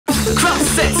Crop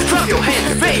sets, drop your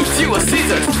head, face you a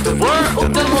scissor. The world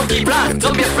of the monkey blood,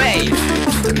 don't be afraid.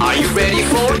 Are you ready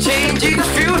for changing the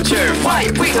future?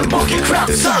 Fight with the monkey crop,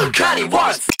 SARUKANI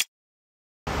words.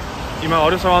 今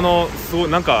私はすごい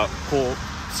なんかこう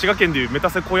滋賀県でいうメタ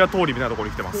セコヤ通りみたいなところ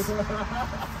に来てます。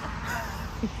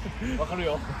わかる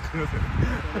よ。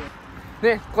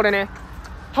ね、これね、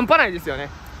半端ないですよね。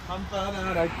半端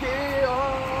ならけよ。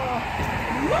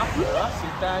ふわふわし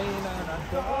たいなら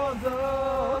どうぞ。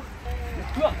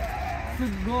うわ、す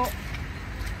ごっ。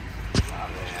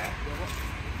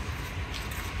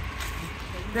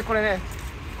で、これね、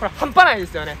これ半端ないで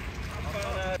すよね。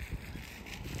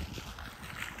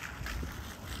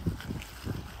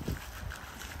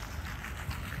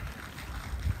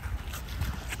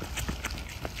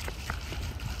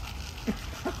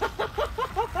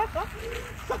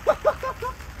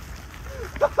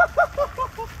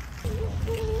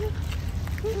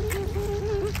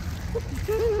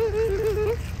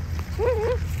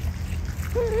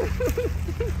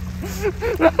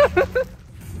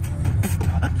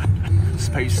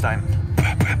Space time.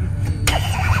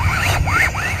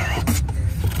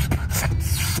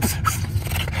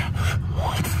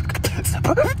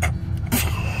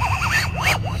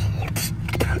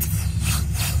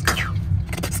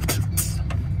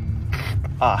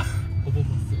 Ah,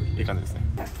 いい感じですね。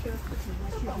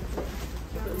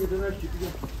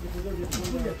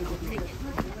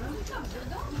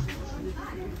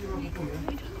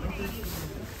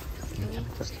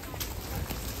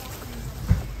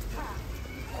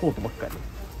コートばっかり。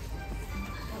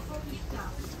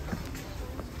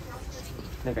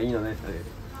なんかいいのね。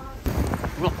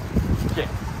うわ、きれい。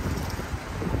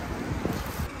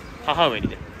母上に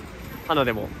ね、花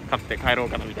でも買って帰ろう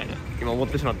かなみたいな今思っ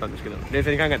てしまったんですけど、冷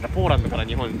静に考えたらポーランドから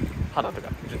日本に花とか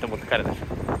絶対持って帰れないでしょ。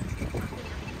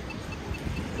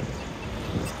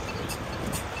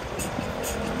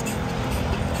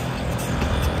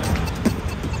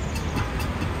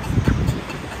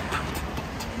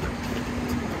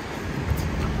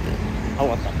あ、終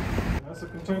わった。So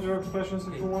continue your expressions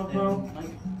if you want now.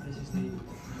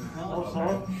 Oh,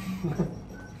 sorry.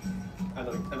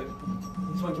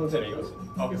 一番気持ち悪いよ。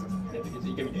あ、オッケーです。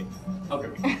行けみて。オッケ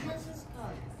ー。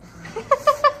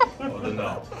Oh,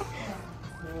 no.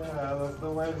 Yeah, that's the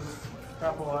latest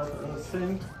couple I've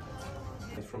seen.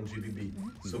 It's from GBB,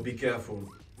 so be careful.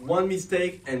 One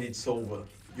mistake and it's over.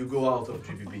 You go out of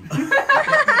GBB.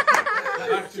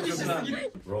 Back to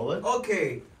Japan. Roll it.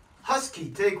 Okay,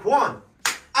 Husky, take one.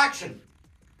 Action.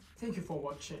 Thank you for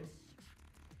watching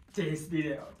this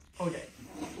video. Okay.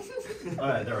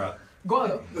 Alright, they're up. Go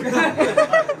on.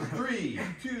 3,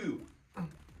 2.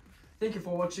 Thank you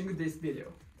for watching this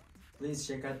video. Please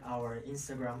check out our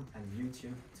Instagram and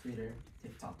YouTube, Twitter,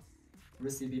 TikTok.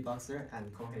 RUSY Beatboxer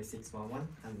and Kohey 611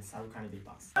 and SARUKANI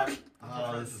Beatbox.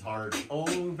 Oh, this is hard. Oh,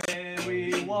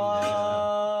 very one.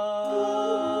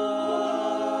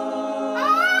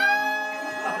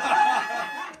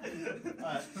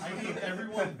 I need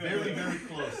everyone very, very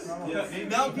close. Yeah.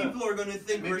 Now people are gonna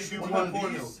think we're shooting a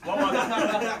porno.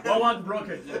 One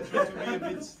rocket. Yeah, try to be a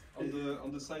bit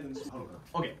on the side and slow.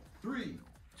 Okay. 3,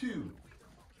 2.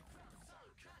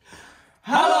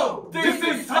 Hello, this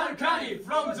is SARUKANI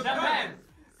from Japan.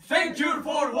 Thank you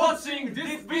for watching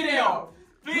this video.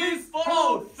 Please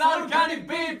follow SARUKANI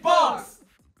Beatbox.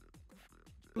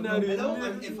 Hello,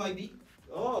 I'm FIB.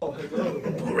 Oh, hello.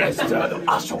 President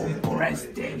Asho,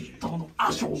 President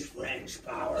Asho. French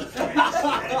power,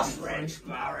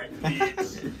 bitch.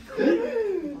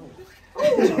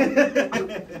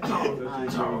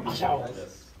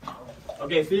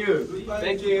 Okay, see you.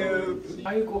 Thank you.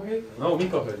 Are you Kohey? No,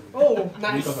 MiCo. Oh,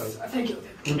 nice. Thank you.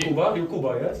 You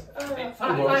Cuba, yes?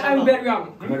 I'm very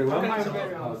young. Very well. I'm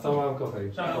very young. Someone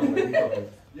Kohey.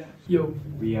 Yo,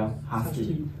 We are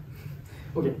Husky.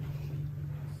 Okay.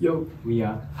 Yo, We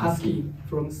are Husky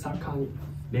from SARUKANI.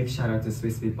 Big shout out to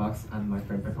Swiss Beatbox and my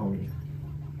friend Peponi.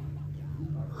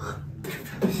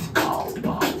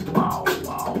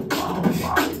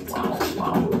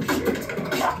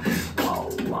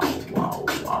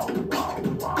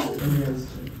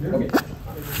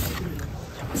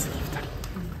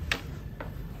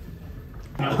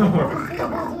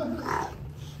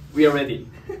 We are ready.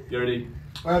 You ready?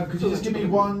 Could you just give me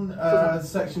one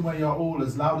section where you're all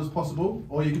as loud as possible,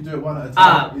 or you can do it one at a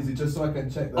time? Is it just so I can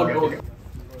check that? Okay.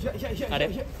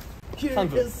 Here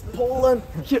is Poland.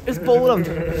 Here is Poland.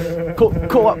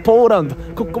 Poland. Poland.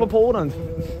 Poland.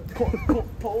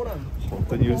 本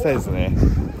当にうるさいですね。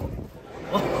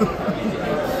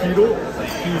広い。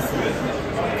ピ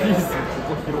ース。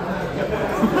ここ広い。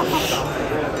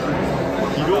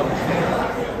広い。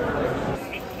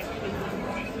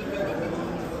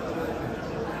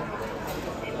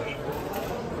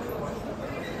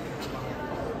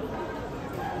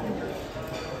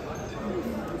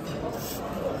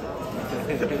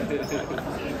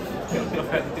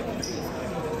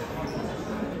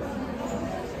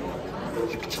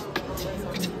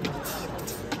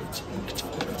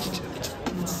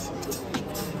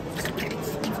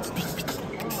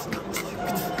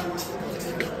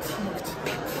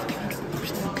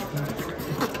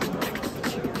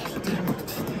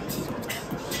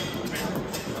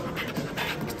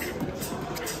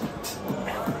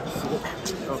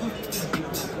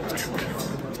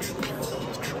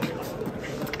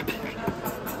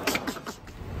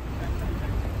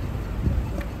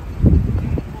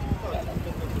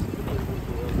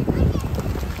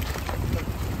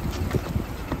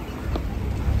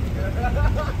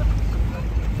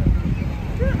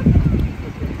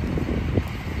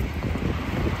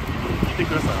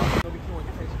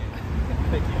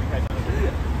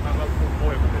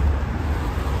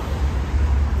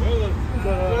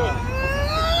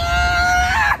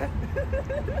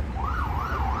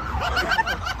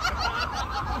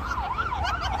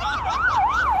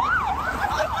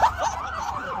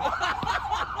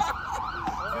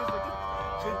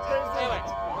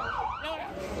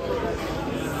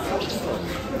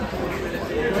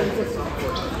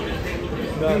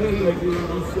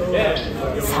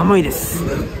寒いです。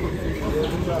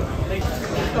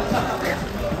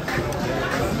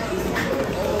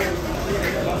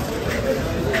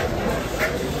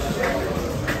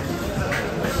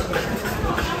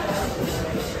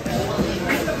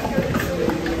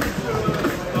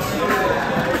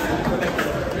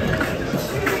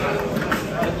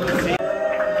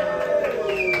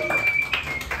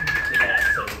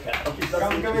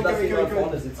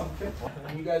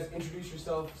Can you guys introduce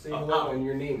yourself, say hello, and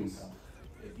your names?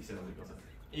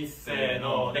 一斉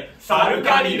ので、サル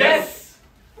カニです。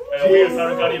We are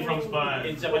Sarukani from Spain.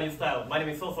 In Japanese style. My name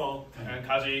is Soso. And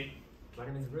KAJI. My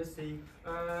name is RUSY.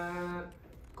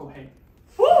 Kohey.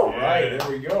 Alright, there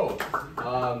we go.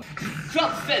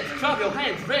 Drop set, clap your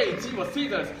hands, raise your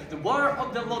fingers. The world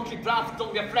of the monkey blast,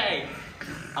 don't be afraid.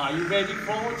 Are you ready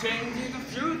for changing the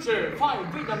future? Fight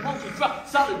with the monkey drop,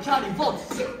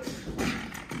 sarukanibeatbox.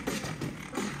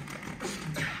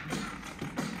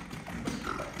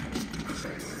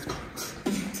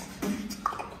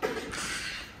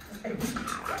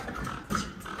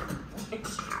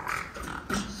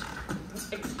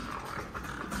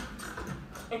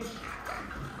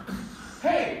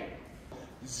 Hey!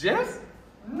 Yes?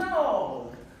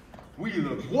 No! We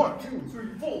look 1, 2,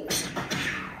 3, 4.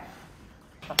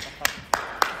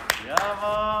 や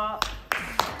ば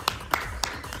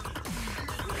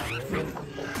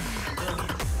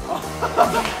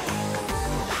ー。